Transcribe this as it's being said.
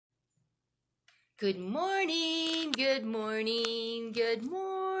Good morning, good morning, good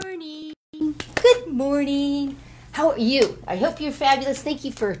morning, good morning. How are you? I hope you're fabulous. Thank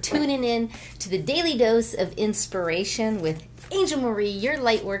you for tuning in to the Daily Dose of Inspiration with Angel Marie, your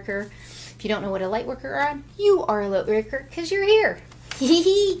Lightworker. If you don't know what a Lightworker are, you are a Lightworker because you're here.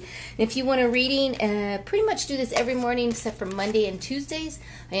 If you want a reading, pretty much do this every morning except for Monday and Tuesdays.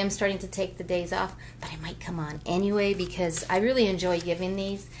 I am starting to take the days off, but I might come on anyway because I really enjoy giving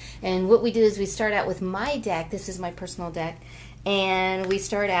these. And what we do is we start out with my deck. This is my personal deck. And we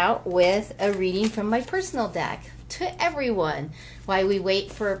start out with a reading from my personal deck to everyone. Why we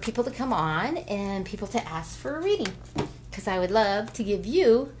wait for people to come on and people to ask for a reading. Because I would love to give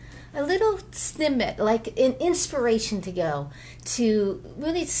you a little snippet, like an inspiration to go to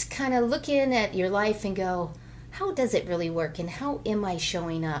really kind of look in at your life and go, how does it really work and how am I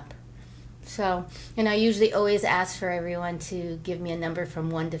showing up? So, and I usually always ask for everyone to give me a number from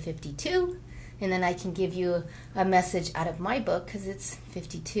 1 to 52, and then I can give you a message out of my book because it's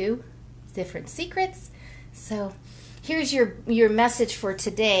 52 different secrets. So here's your message for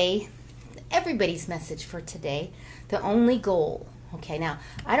today, everybody's message for today, the only goal. Okay, now,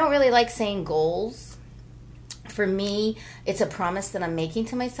 I don't really like saying goals. For me, it's a promise that I'm making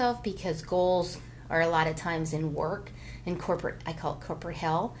to myself because goals are a lot of times in work, in corporate, I call it corporate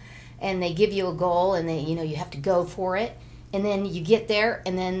hell. And they give you a goal and you have to go for it. And then you get there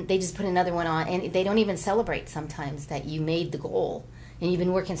and then they just put another one on. And they don't even celebrate sometimes that you made the goal. And you've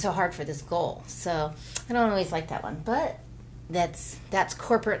been working so hard for this goal. So I don't always like that one. But that's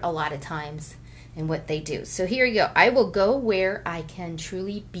corporate a lot of times. And what they do. So here you go. I will go where I can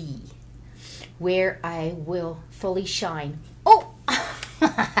truly be, where I will fully shine. Oh,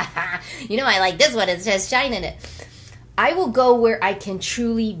 I like this one. It says shine in it. I will go where I can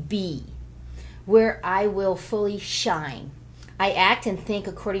truly be, where I will fully shine. I act and think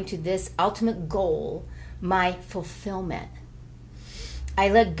according to this ultimate goal, my fulfillment. I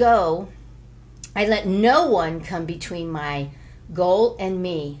let go. I let no one come between my goal and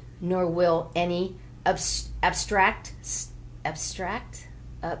me, nor will any obstructional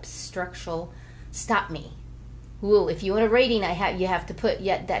stop me. Woo, if you want a rating, you have to put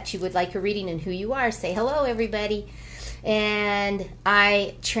that you would like a reading and who you are. Say hello, everybody. And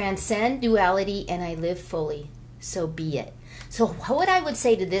I transcend duality and I live fully. So be it. So what I would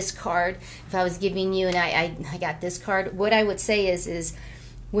say to this card, if I was giving you, and I got this card, what I would say is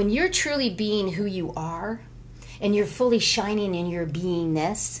when you're truly being who you are, and you're fully shining in your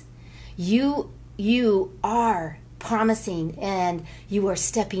beingness, you are promising and you are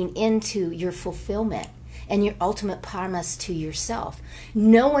stepping into your fulfillment and your ultimate promise to yourself.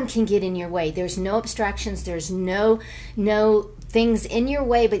 No one can get in your way. There's no obstructions. There's no things in your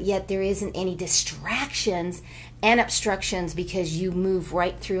way, but yet there isn't any distractions and obstructions because you move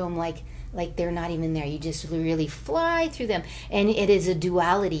right through them like they're not even there. You just really fly through them. And it is a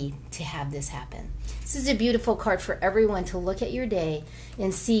duality to have this happen. This is a beautiful card for everyone to look at your day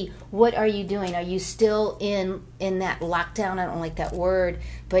and see what are you doing. Are you still in that lockdown? I don't like that word,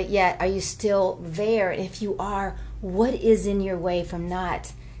 but yet are you still there? And if you are, what is in your way from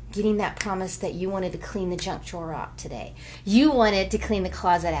not getting that promise that you wanted to clean the junk drawer out today? You wanted to clean the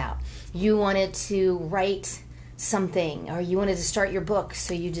closet out. You wanted to write something, or you wanted to start your book,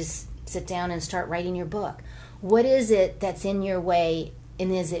 so you just sit down and start writing your book. What is it that's in your way,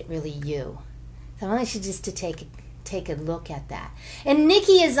 and is it really you? So I want you just to take a look at that. And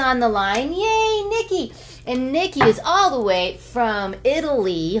Nikki is on the line. Yay, Nikki! And Nikki is all the way from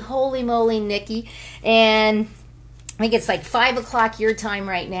Italy. Holy moly, Nikki. And I think it's like 5 o'clock your time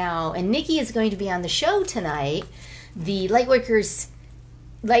right now. And Nikki is going to be on the show tonight. The Lightworkers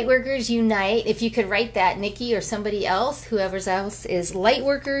Unite. If you could write that, Nikki or somebody else, whoever else is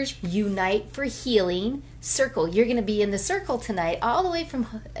Lightworkers Unite for Healing Circle. You're going to be in the circle tonight, all the way from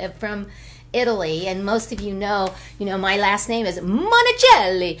Italy, and most of you know, my last name is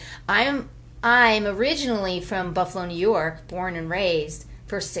Monachell. I'm originally from Buffalo, New York, born and raised.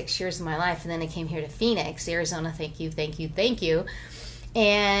 First 6 years of my life, and then I came here to Phoenix, Arizona. Thank you.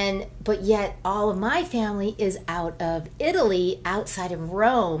 But yet all of my family is out of Italy, outside of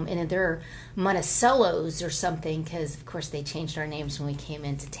Rome, and they're Monachellos or something, because of course they changed our names when we came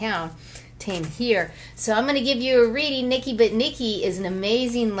into town, came here. So I'm going to give you a reading, Nikki, but Nikki is an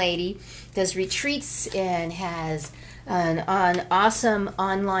amazing lady, does retreats and has an awesome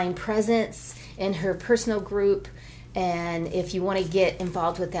online presence in her personal group. And if you want to get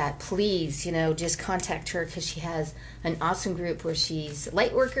involved with that, please, just contact her because she has an awesome group where she's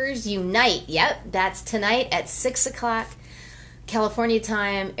Lightworkers Unite. Yep, that's tonight at 6 o'clock California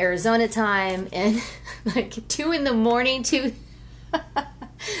time, Arizona time, and like 2 in the morning,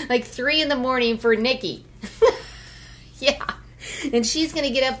 like 3 in the morning for Nikki. Yeah. And she's going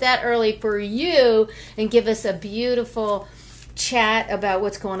to get up that early for you and give us a beautiful chat about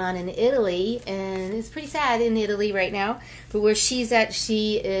what's going on in Italy. And it's pretty sad in Italy right now. But where she's at,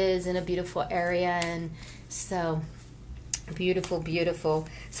 she is in a beautiful area. And so beautiful, beautiful.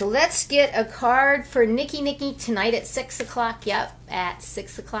 So let's get a card for Nikki tonight at 6 o'clock. Yep, at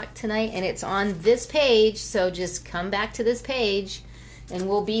 6 o'clock tonight. And it's on this page. So just come back to this page and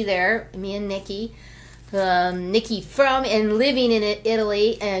we'll be there. Me and Nikki. Nikki from and living in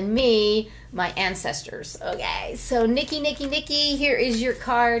Italy, and me, my ancestors. Okay, so Nikki, here is your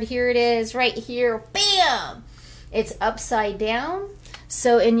card. Here it is, right here. Bam! It's upside down.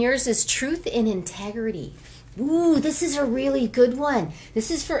 So, and yours is truth and integrity. Ooh, this is a really good one. This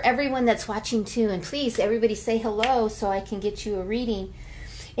is for everyone that's watching too. And please, everybody say hello so I can get you a reading.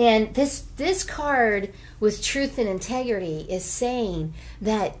 And this card with truth and integrity is saying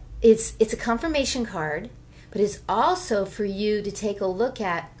that it's a confirmation card, but it's also for you to take a look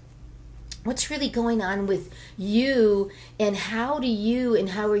at what's really going on with you and how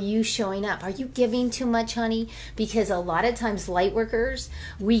are you showing up? Are you giving too much, honey? Because a lot of times light workers,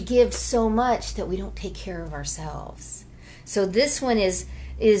 we give so much that we don't take care of ourselves. So this one is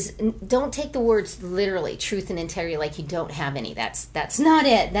don't take the words literally, truth and integrity, like you don't have any. That's not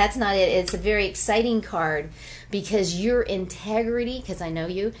it. That's not it. It's a very exciting card because your integrity, because I know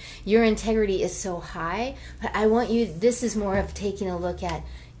your integrity is so high. But I want you, this is more of taking a look at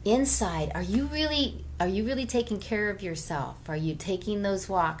inside. Are you really taking care of yourself? Are you taking those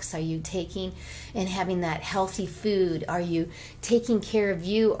walks? Are you taking and having that healthy food? Are you taking care of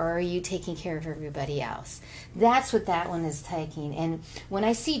you, or are you taking care of everybody else? That's what that one is taking. And when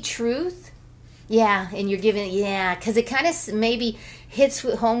I see truth, yeah, and you're giving, yeah, because it kind of maybe hits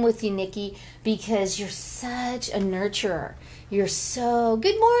home with you, Nikki, because you're such a nurturer. You're so,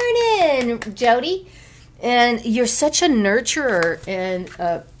 good morning, Jody. And you're such a nurturer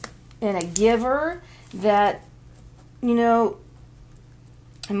and a giver that, you know,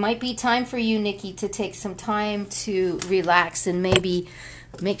 it might be time for you, Nikki, to take some time to relax and maybe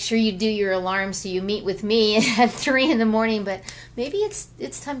make sure you do your alarm so you meet with me at 3 in the morning. But maybe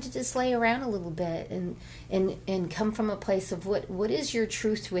it's time to just lay around a little bit and come from a place of what is your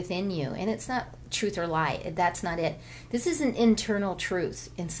truth within you. And it's not truth or lie. That's not it. This is an internal truth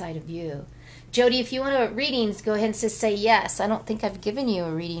inside of you. Jody, if you want a reading, go ahead and just say yes. I don't think I've given you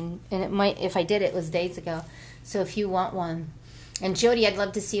a reading, and it might, if I did, it was days ago. So if you want one. And Jody, I'd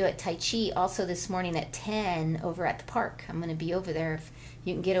love to see you at Tai Chi also this morning at 10 over at the park. I'm going to be over there if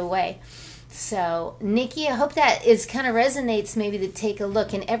you can get away. So, Nikki, I hope that kind of resonates maybe to take a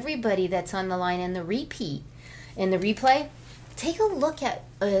look. And everybody that's on the line and the repeat and the replay, take a look at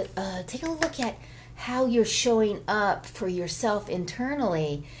how you're showing up for yourself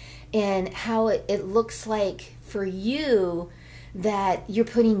internally. And how it looks like for you that you're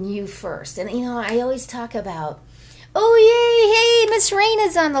putting you first. And, you know, I always talk about, oh, yay, hey, Miss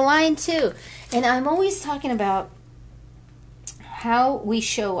Raina's on the line too. And I'm always talking about how we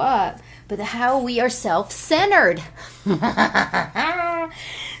show up, but how we are self-centered.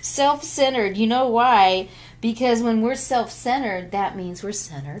 Self-centered. You know why? Because when we're self-centered, that means we're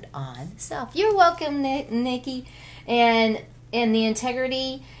centered on self. You're welcome, Nikki. And the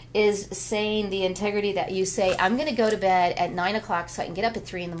integrity is saying the integrity that you say, I'm going to go to bed at 9 o'clock so I can get up at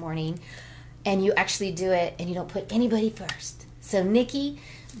 3 in the morning, and you actually do it and you don't put anybody first. So Nikki,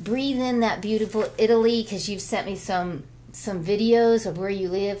 breathe in that beautiful Italy, because you've sent me some videos of where you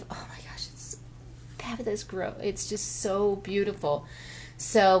live. Oh my gosh, it's fabulous. It's just so beautiful.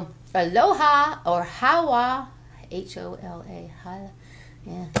 So aloha or hawa, H-O-L-A,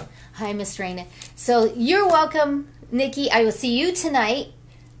 yeah. Hi, Miss Raina. So you're welcome, Nikki. I will see you tonight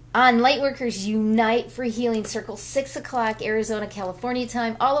on Lightworkers Unite for Healing Circle, 6 o'clock Arizona, California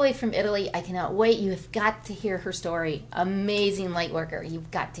time, all the way from Italy. I cannot wait. You have got to hear her story. Amazing Lightworker.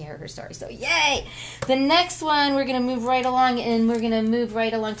 You've got to hear her story. So yay! The next one, we're going to move right along, and we're going to move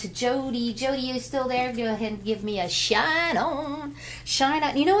right along to Jody. Jody, you still there? Go ahead and give me a shine on. Shine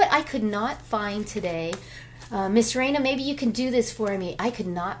on. You know what I could not find today? Miss Raina, maybe you can do this for me. I could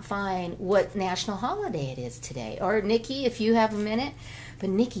not find what national holiday it is today. Or Nikki, if you have a minute. But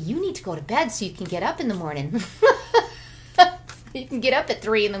Nikki, you need to go to bed so you can get up in the morning. You can get up at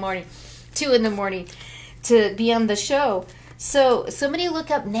 3 in the morning, 2 in the morning to be on the show. So somebody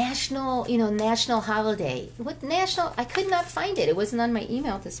look up national, national holiday. What national? I could not find it. It wasn't on my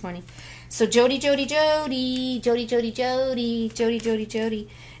email this morning. So Jody.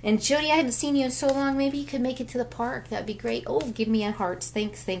 And Jody, I haven't seen you in so long. Maybe you could make it to the park. That'd be great. Oh, give me a hearts.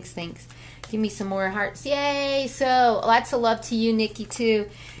 Thanks. Give me some more hearts. Yay. So lots of love to you, Nikki,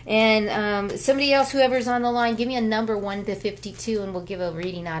 too. And somebody else, whoever's on the line, give me a number 1 to 52, and we'll give a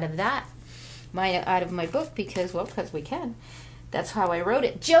reading out of that. Out of my book, because we can. That's how I wrote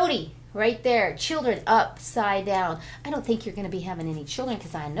it. Jody, right there. Children upside down. I don't think you're going to be having any children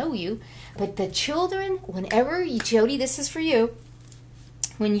because I know you. But the children, whenever you, Jody, this is for you.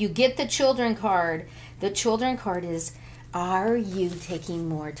 When you get the children card is, are you taking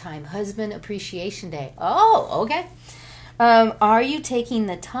more time? Husband Appreciation Day. Oh, okay. Are you taking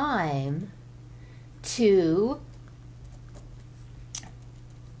the time to...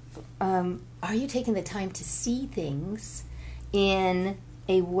 are you taking the time to see things in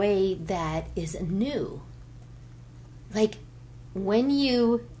a way that is new? Like when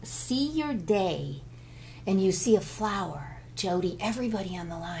you see your day and you see a flower, Jody, everybody on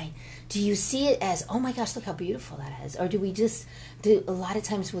the line, do you see it as, oh my gosh, look how beautiful that is? Or do a lot of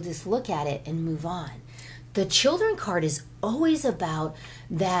times we'll just look at it and move on? The children card is always about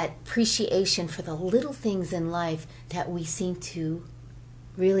that appreciation for the little things in life that we seem to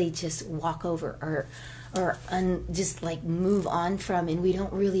really just walk over or just like move on from, and we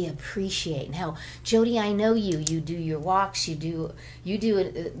don't really appreciate. Now, Jody, I know you do your walks, you do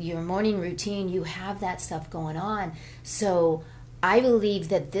your morning routine, you have that stuff going on. So I believe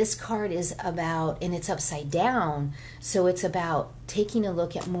that this card is about, and it's upside down, so it's about taking a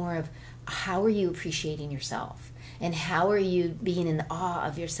look at more of how are you appreciating yourself. And how are you being in awe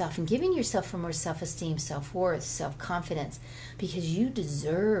of yourself and giving yourself for more self-esteem, self-worth, self-confidence, because you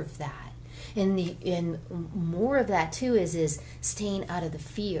deserve that. And more of that too is staying out of the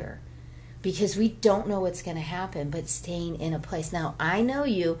fear, because we don't know what's going to happen, but staying in a place. Now, I know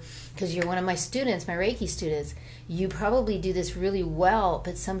you because you're one of my students, my Reiki students. You probably do this really well,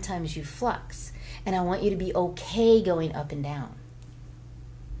 but sometimes you flux. And I want you to be okay going up and down.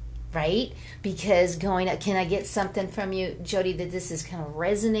 Right? Because can I get something from you, Jody, that this is kind of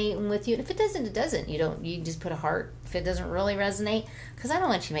resonating with you? And if it doesn't, it doesn't. You just put a heart if it doesn't really resonate, because I don't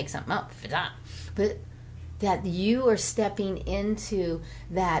let you make something up if it's not. But that you are stepping into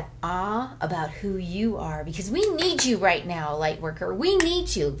that awe about who you are, because we need you right now, Lightworker. We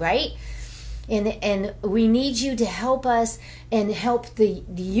need you, right? And we need you to help us and help the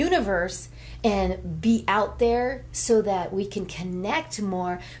universe and be out there so that we can connect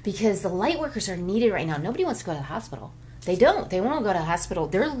more, because the light workers are needed right now. Nobody wants to go to the hospital. They don't. They won't go to the hospital.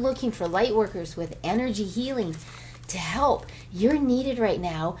 They're looking for light workers with energy healing to help. You're needed right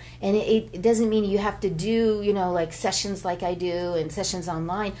now, and it doesn't mean you have to do, like sessions like I do and sessions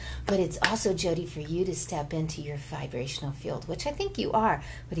online, but it's also, Jody, for you to step into your vibrational field, which I think you are,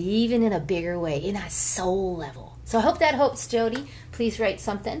 but even in a bigger way, in a soul level. So I hope that helps, Jody. Please write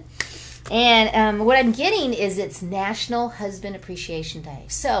something. And what I'm getting is it's National Husband Appreciation Day.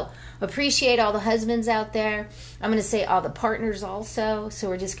 So appreciate all the husbands out there. I'm going to say all the partners also. So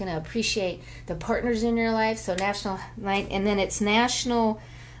we're just going to appreciate the partners in your life. So National Line, and then it's National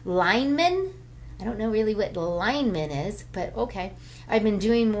Lineman. I don't know really what lineman is, but okay. I've been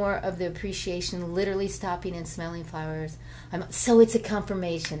doing more of the appreciation, literally stopping and smelling flowers. So it's a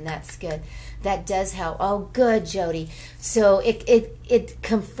confirmation. That's good. That does help. Oh, good, Jody. So it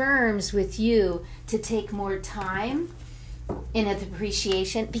confirms with you to take more time in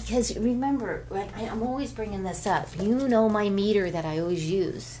appreciation, because remember, I'm always bringing this up. You know my meter that I always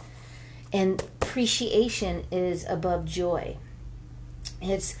use. And appreciation is above joy.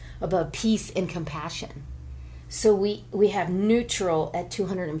 It's above peace and compassion. So we have neutral at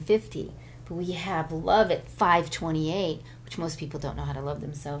 250, but we have love at 528, which most people don't know how to love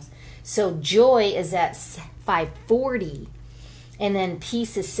themselves. So joy is at 540, and then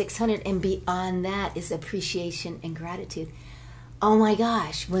peace is 600, and beyond that is appreciation and gratitude. Oh my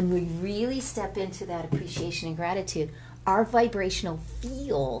gosh, when we really step into that appreciation and gratitude, our vibrational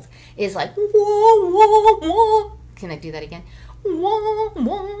field is like, whoa, whoa, whoa. Can I do that again? Whoa,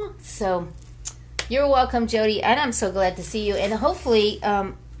 whoa. So you're welcome, Jody, and I'm so glad to see you. And hopefully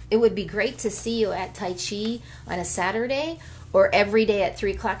it would be great to see you at Tai Chi on a Saturday, or every day at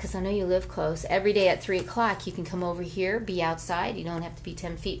 3 o'clock, because I know you live close. Every day at 3 o'clock, you can come over here, be outside. You don't have to be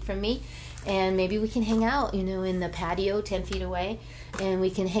 10 feet from me. And maybe we can hang out, in the patio 10 feet away, and we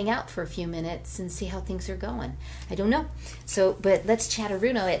can hang out for a few minutes and see how things are going. I don't know. So, but let's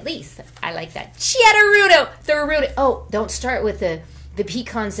chatteruno at least. I like that. Chatteruno! Oh, don't start with the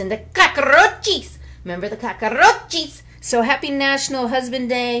pecans and the cockroaches. Remember the cockroaches? So happy National Husband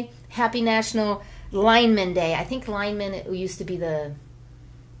Day. Happy National Lineman Day. I think lineman, it used to be the...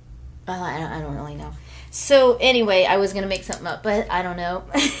 I don't really know. So anyway, I was going to make something up, but I don't know.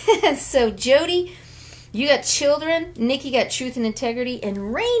 So Jody, you got children. Nikki got truth and integrity. And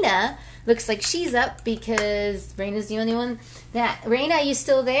Raina looks like she's up because Raina's the only one. Raina, are you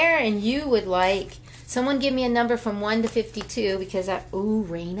still there? And you would like... Someone give me a number from 1 to 52 because ooh,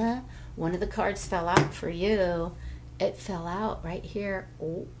 Raina, one of the cards fell out for you. It fell out right here.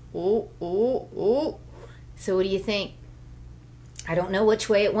 Oh, oh, oh, oh. So what do you think? I don't know which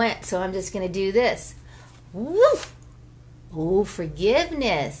way it went, so I'm just going to do this. Woo! Oh,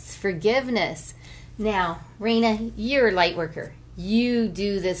 forgiveness. Forgiveness. Now, Raina, you're a light worker. You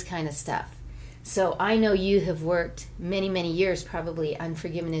do this kind of stuff. So I know you have worked many, many years probably on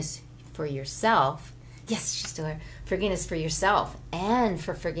forgiveness for yourself. Yes, she's still there. Forgiveness for yourself and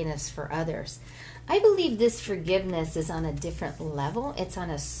for forgiveness for others. I believe this forgiveness is on a different level. It's on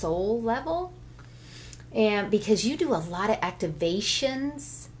a soul level. And because you do a lot of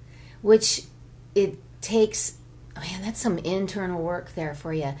activations, which it takes, man, that's some internal work there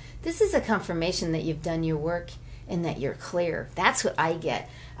for you. This is a confirmation that you've done your work and that you're clear. That's what I get.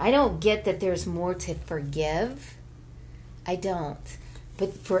 I don't get that there's more to forgive. I don't.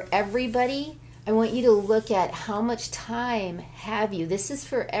 But for everybody, I want you to look at how much time have you, this is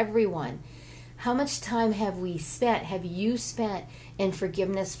for everyone, how much time have you spent in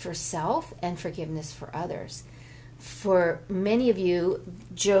forgiveness for self and forgiveness for others? For many of you,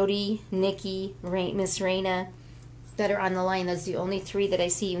 Jody, Nikki, Miss Raina, that are on the line, those are the only 3 that I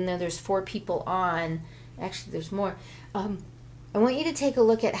see, even though there's 4 people on. Actually, there's more. I want you to take a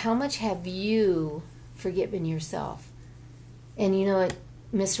look at how much have you forgiven yourself. And you know what,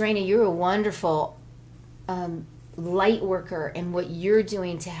 Miss Raina, you're a wonderful light worker and what you're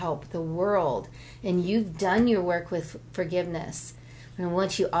doing to help the world. And you've done your work with forgiveness. And I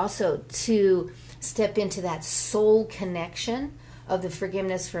want you also to step into that soul connection of the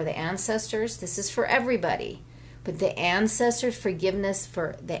forgiveness for the ancestors. This is for everybody. But the ancestors, forgiveness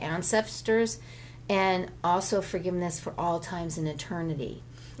for the ancestors, and also forgiveness for all times in eternity.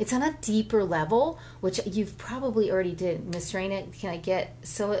 It's on a deeper level, which you've probably already did. Miss Raina, can I get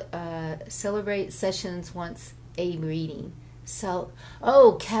celebrate sessions once a reading?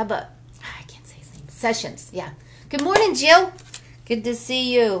 Kaba. I can't say his name. Sessions, yeah. Good morning, Jill. Good to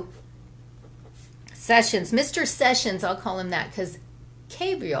see you. Sessions. Mr. Sessions, I'll call him that because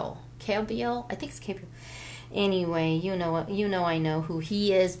Gabriel, I think it's Gabriel. Anyway, you know I know who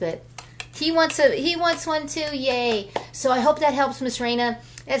he is, but he wants one too. Yay. So I hope that helps, Miss Raina.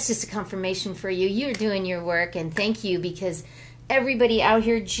 That's just a confirmation for you. You're doing your work, and thank you because everybody out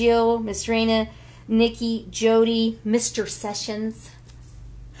here, Jill, Miss Raina, Nikki, Jody, Mr. Sessions.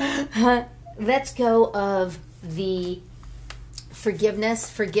 Let's go of the forgiveness.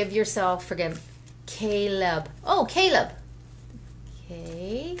 Forgive yourself. Forgive. Caleb. Oh, Caleb.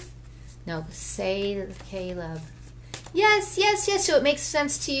 Okay. No, say Caleb. Yes. So it makes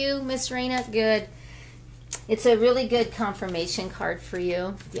sense to you, Miss Raina. Good. It's a really good confirmation card for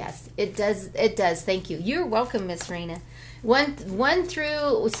you. Yes, it does. It does. Thank you. You're welcome, Miss Raina. One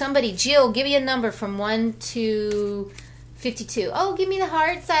through somebody. Jill, give me a number from 1 to 52. Oh, give me the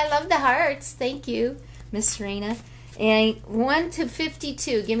hearts. I love the hearts. Thank you, Miss Raina. And 1 to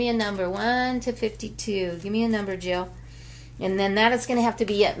 52. Give me a number. 1 to 52. Give me a number, Jill. And then that is going to have to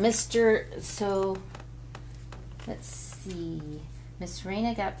be it, Mr. So let's see. Miss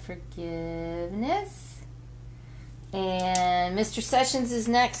Raina got forgiveness. And Mr. Sessions is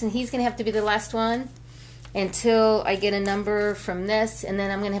next, and he's going to have to be the last one until I get a number from this, and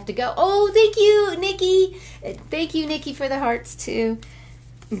then I'm going to have to go. Oh, thank you, Nikki. Thank you, Nikki, for the hearts, too.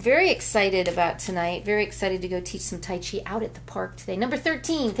 I'm very excited about tonight. Very excited to go teach some Tai Chi out at the park today. Number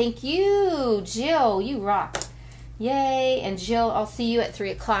 13, thank you, Jill. You rock. Yay. And Jill, I'll see you at 3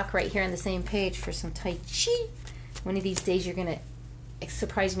 o'clock right here on the same page for some Tai Chi. One of these days you're going to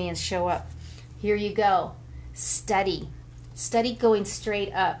surprise me and show up. Here you go. Study going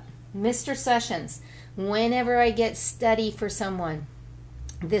straight up. Mr. Sessions, whenever I get study for someone,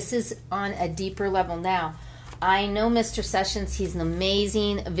 this is on a deeper level. Now, I know Mr. Sessions, he's an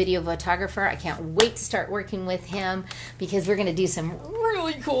amazing video photographer. I can't wait to start working with him because we're going to do some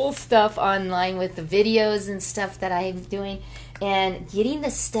really cool stuff online with the videos and stuff that I'm doing. And getting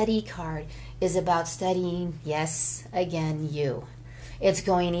the study card is about studying, yes, again, you. It's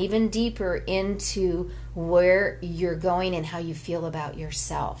going even deeper into where you're going and how you feel about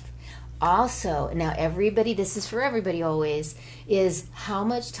yourself. Also, now everybody, this is for everybody always, is how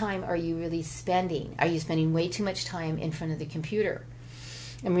much time are you really spending? Are you spending way too much time in front of the computer?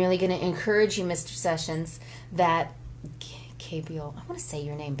 I'm really going to encourage you, Mr. Sessions, that Gabriel, I want to say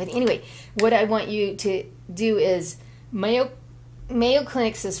your name, but anyway, what I want you to do is Mayo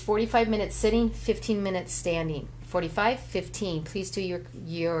Clinic says 45 minutes sitting, 15 minutes standing. 45, 15. Please do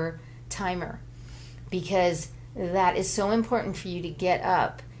your timer, because that is so important for you to get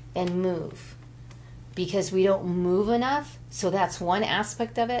up and move, because we don't move enough. So that's one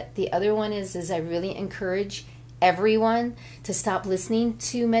aspect of it. The other one is I really encourage everyone to stop listening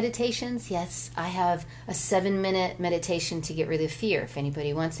to meditations. Yes, I have a 7-minute meditation to get rid of fear. If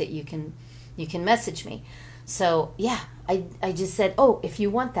anybody wants it, you can message me. So yeah, I just said, oh, if you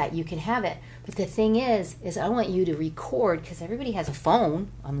want that, you can have it. But the thing is I want you to record, because everybody has a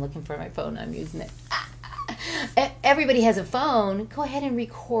phone. I'm looking for my phone. I'm using it. Everybody has a phone. Go ahead and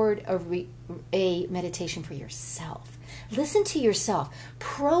record a meditation for yourself. Listen to yourself.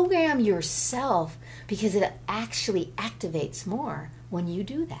 Program yourself, because it actually activates more when you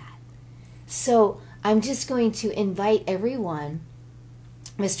do that. So I'm just going to invite everyone.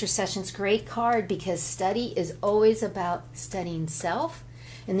 Mr. Sessions, great card, because study is always about studying self,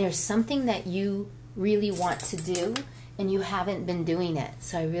 and there's something that you really want to do and you haven't been doing it.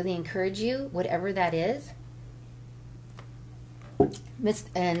 So I really encourage you, whatever that is.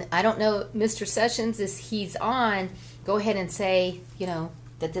 And I don't know, Mr. Sessions, if he's on, go ahead and say,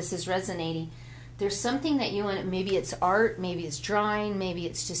 that this is resonating. There's something that you want, maybe it's art, maybe it's drawing, maybe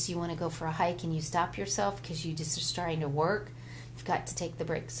it's just you want to go for a hike and you stop yourself because you just are starting to work. You've got to take the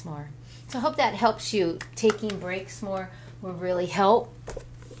breaks more. So I hope that helps you. Taking breaks more will really help,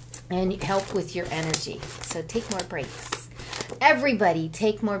 and help with your energy. So take more breaks. Everybody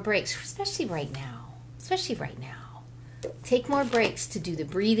take more breaks, especially right now. Especially right now. Take more breaks to do the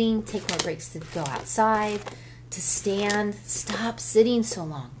breathing. Take more breaks to go outside, to stand. Stop sitting so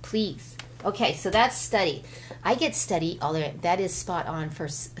long, please. Okay, so that's study. I get study all the way. That is spot on for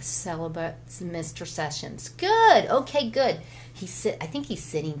celibate Mr. Sessions. Good. Okay, good. I think he's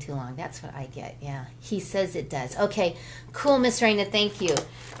sitting too long. That's what I get. Yeah, he says it does. Okay, cool, Miss Raina. Thank you.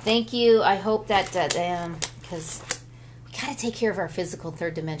 Thank you. I hope that, because we got to take care of our physical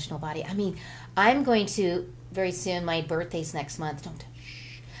third dimensional body. I mean, I'm going to, very soon, my birthday's next month.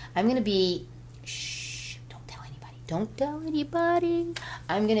 I'm going to be, don't tell anybody. Don't tell anybody.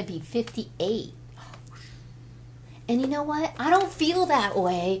 I'm going to be 58. And you know what? I don't feel that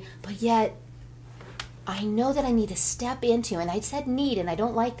way, but yet I know that I need to step into, and I said need, and I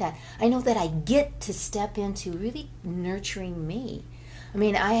don't like that. I know that I get to step into really nurturing me. I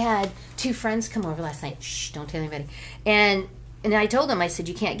mean, I had 2 friends come over last night. Shh, don't tell anybody. And I told them, I said,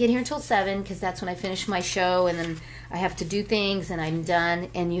 you can't get here until 7, because that's when I finish my show, and then I have to do things, and I'm done,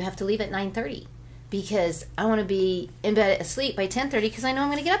 and you have to leave at 9:30, because I want to be in bed asleep by 10:30, because I know I'm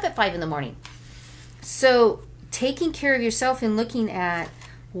going to get up at 5 in the morning. So taking care of yourself and looking at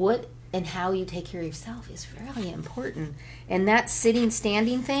what and how you take care of yourself is really important. And that sitting,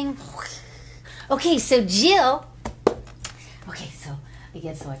 standing thing. Okay, so Jill. Okay, so I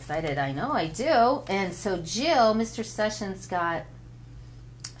get so excited. I know I do. And so Jill, Mr. Sessions got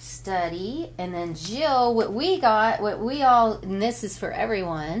study. And then Jill, what we all, and this is for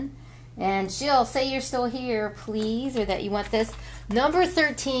everyone. And Jill, say you're still here, please, or that you want this. Number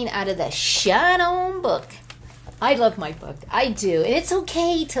 13 out of the Shine On book. I love my book. I do. And it's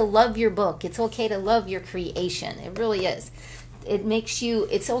okay to love your book. It's okay to love your creation. It really is. It makes you,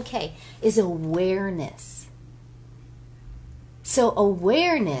 it's okay, is awareness. So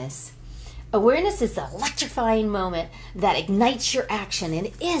awareness is the electrifying moment that ignites your action. And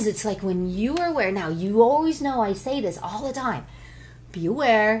it is. It's like when you are aware. Now, you always know I say this all the time. Be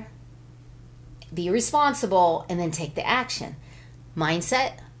aware, be responsible, and then take the action.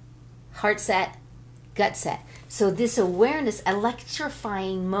 Mindset, heart set, gut set. So this awareness,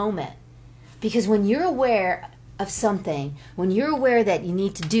 electrifying moment, because when you're aware of something, when you're aware that you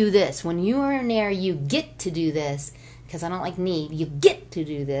need to do this, when you are in there, you get to do this, because I don't like need, you get to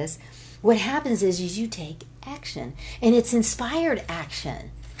do this, what happens is you take action, and it's inspired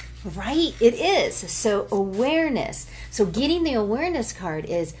action, right? It is. So awareness. So getting the awareness card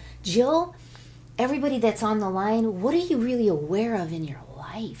is, Jill, everybody that's on the line, what are you really aware of in your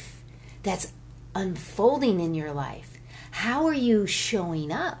life that's unfolding in your life? How are you showing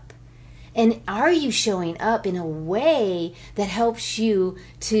up? And are you showing up in a way that helps you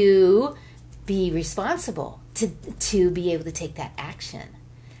to be responsible, to be able to take that action?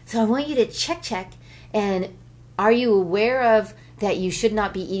 So I want you to check, and are you aware of that you should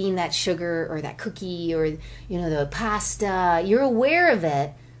not be eating that sugar or that cookie or the pasta? You're aware of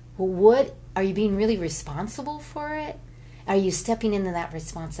it. Well, what are you being really responsible for it? Are you stepping into that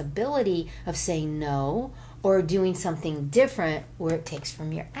responsibility of saying no or doing something different where it takes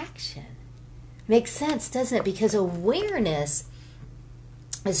from your action? Makes sense, doesn't it? Because awareness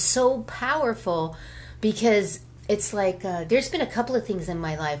is so powerful, because it's like there's been a couple of things in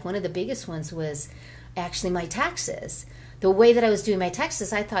my life. One of the biggest ones was actually my taxes. The way that I was doing my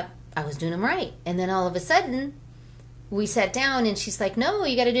taxes, I thought I was doing them right. And then all of a sudden, we sat down and she's like, no,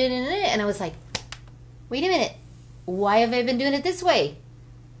 you got to do it in a minute. And I was like, wait a minute. Why have I been doing it this way?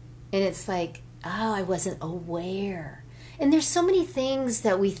 And it's like, oh, I wasn't aware. And there's so many things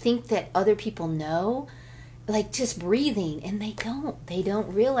that we think that other people know, like just breathing, and they don't. They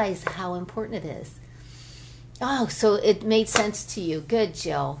don't realize how important it is. Oh, so it made sense to you. Good,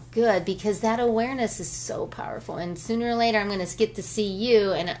 Jill. Good, because that awareness is so powerful. And sooner or later, I'm going to get to see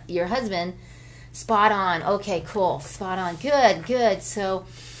you and your husband spot on. Okay, cool. Spot on. Good, good. So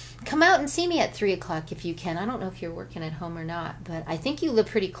come out and see me at 3 o'clock if you can. I don't know if you're working at home or not, but I think you live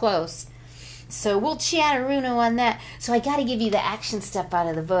pretty close. So we'll chat-a-runo on that. So I got to give you the action step out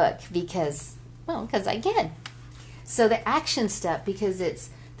of the book because I can. So the action step, because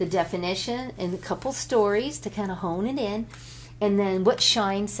it's the definition and a couple stories to kind of hone it in, and then what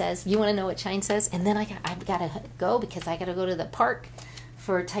Shine says. You want to know what Shine says? And then I've got to go because I got to go to the park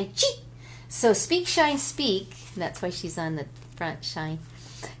for Tai Chi. So Speak, Shine, Speak. That's why she's on the front, Shine.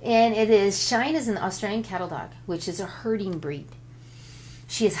 And it is, Shine is an Australian cattle dog, which is a herding breed.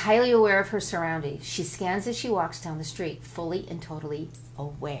 She is highly aware of her surroundings. She scans as she walks down the street, fully and totally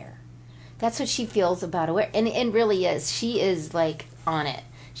aware. That's what she feels about aware. And really is. She is like on it.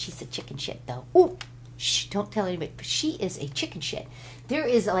 She's a chicken shit though. Ooh, shh, don't tell anybody. But she is a chicken shit. There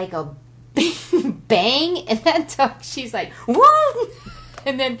is like a bang in that dog. She's like, whoa!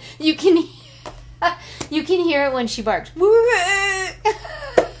 And then you can hear it when she barks.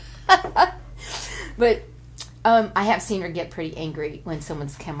 But I have seen her get pretty angry when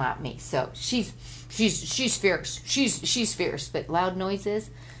someone's come at me. So she's fierce. She's fierce. But loud noises,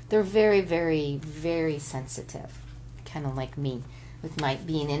 they're very, very, very sensitive. Kind of like me with my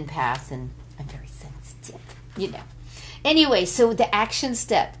being empath, and I'm very sensitive, you know. Anyway, so the action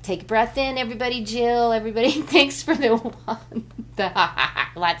step. Take a breath in, everybody. Jill, everybody. Thanks for the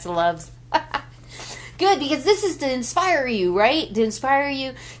lots of loves. Good, because this is to inspire you, right? To inspire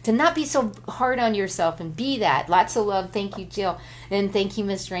you to not be so hard on yourself and be that. Lots of love. Thank you, Jill. And thank you,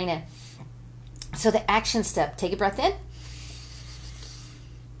 Miss Raina. So the action step. Take a breath in.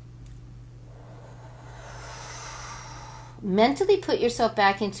 Mentally put yourself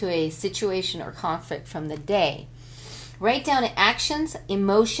back into a situation or conflict from the day. Write down actions,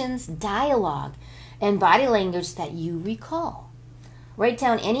 emotions, dialogue, and body language that you recall. Write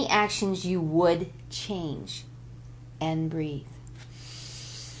down any actions you would change. And breathe.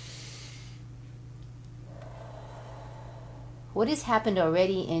 What has happened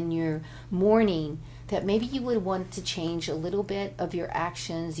already in your morning that maybe you would want to change a little bit of your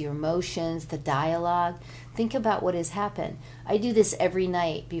actions, your emotions, the dialogue? Think about what has happened. I do this every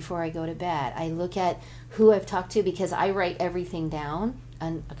night before I go to bed. I look at who I've talked to, because I write everything down,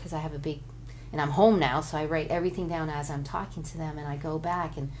 and because I have a big, and I'm home now, so I write everything down as I'm talking to them, and I go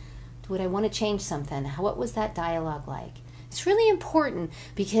back and would I want to change something? What was that dialogue like? It's really important,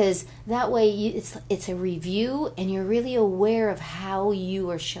 because that way it's a review, and you're really aware of how you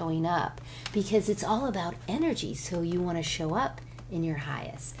are showing up, because it's all about energy, so you want to show up in your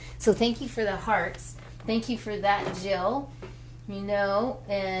highest. So thank you for the hearts. Thank you for that, Jill. You know,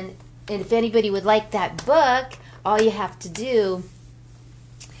 and if anybody would like that book, all you have to do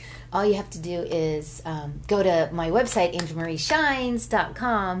is go to my website,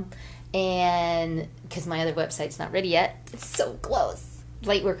 AngelMarieShinesGet.com, and because my other website's not ready yet, it's so close.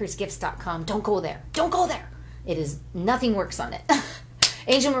 Lightworkersgifts.com. Don't go there. Don't go there. It is, nothing works on it.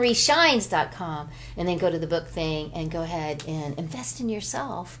 AngelMarieShines.com, and then go to the book thing and go ahead and invest in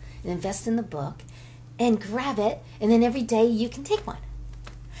yourself and invest in the book and grab it, and then every day you can take one.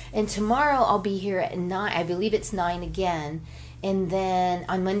 And tomorrow I'll be here at 9. I believe it's 9 again. And then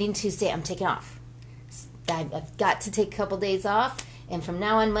on Monday and Tuesday I'm taking off. I've got to take a couple days off. And from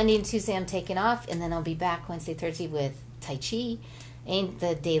now on, Monday and Tuesday I'm taking off. And then I'll be back Wednesday, Thursday with Tai Chi and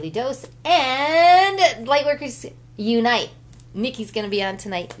the Daily Dose and Lightworkers Unite. Nikki's going to be on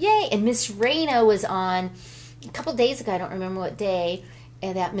tonight. Yay! And Miss Raina was on a couple days ago. I don't remember what day.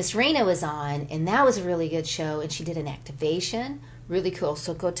 And that Miss Raina was on. And that was a really good show. And she did an activation. Really cool.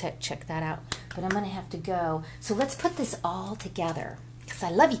 So go check that out. But I'm going to have to go. So let's put this all together, because I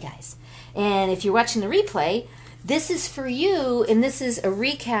love you guys. And if you're watching the replay, this is for you. And this is a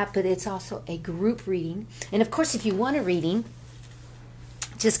recap, but it's also a group reading. And of course, if you want a reading,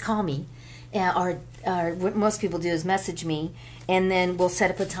 just call me. Or what most people do is message me. And then we'll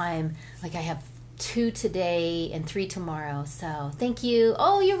set up a time. Like I have 2 today and 3 tomorrow. So thank you.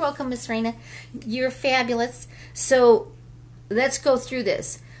 Oh, you're welcome, Miss Raina. You're fabulous. So let's go through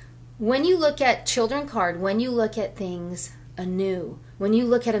this. When you look at children card, when you look at things anew, when you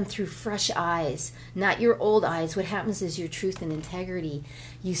look at them through fresh eyes, not your old eyes, what happens is your truth and integrity.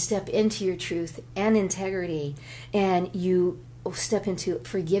 You step into your truth and integrity, and you step into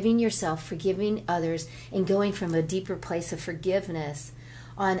forgiving yourself, forgiving others, and going from a deeper place of forgiveness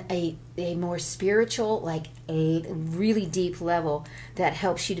on a more spiritual, like a really deep level that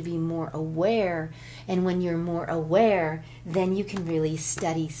helps you to be more aware. And when you're more aware, then you can really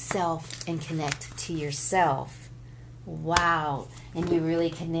study self and connect to yourself. Wow. And you really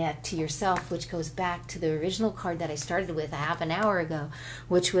connect to yourself, which goes back to the original card that I started with a half an hour ago,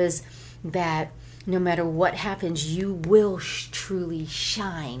 which was that no matter what happens, you will truly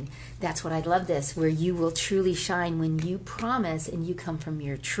shine. That's what I love this, where you will truly shine when you promise and you come from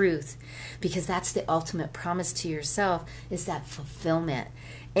your truth. Because that's the ultimate promise to yourself, is that fulfillment.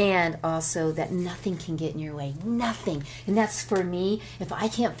 And also that nothing can get in your way. Nothing. And that's for me. If I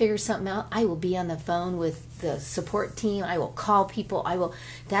can't figure something out, I will be on the phone with the support team. I will call people.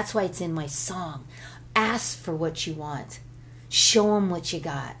 That's why it's in my song. Ask for what you want. Show them what you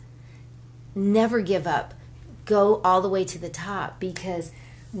got. Never give up. Go all the way to the top, because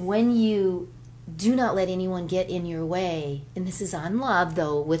when you do not let anyone get in your way, and this is on love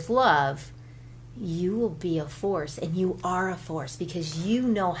though, with love, you will be a force, and you are a force, because you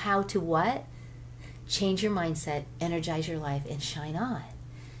know how to what? Change your mindset, energize your life, and shine on.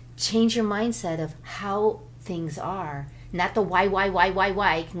 Change your mindset of how things are, not the why,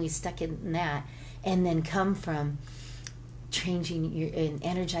 can we stuck in that, and then come from changing your and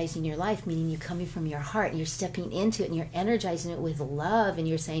energizing your life, meaning you're coming from your heart and you're stepping into it and you're energizing it with love, and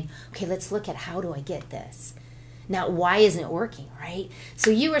you're saying, okay, let's look at how do I get this. Now, why isn't it working, right?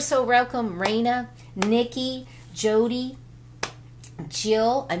 So you are so welcome, Raina, Nikki, Jody,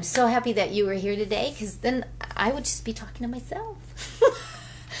 Jill. I'm so happy that you were here today, because then I would just be talking to myself.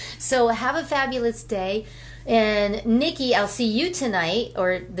 So have a fabulous day. And Nikki, I'll see you tonight,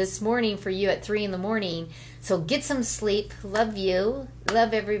 or this morning for you at 3 in the morning. So get some sleep. Love you.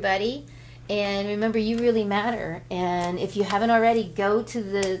 Love everybody. And remember, you really matter. And if you haven't already, go to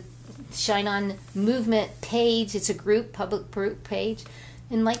the Shine On Movement page. It's a group, public group page.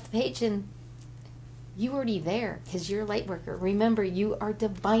 And like the page, and you're already there, because you're a light worker. Remember, you are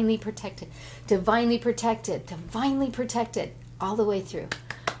divinely protected. Divinely protected. Divinely protected all the way through.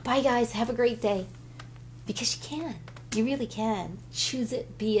 Bye, guys. Have a great day. Because you can. You really can. Choose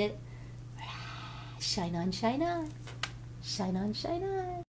it. Be it. Shine on, shine on. Shine on, shine on.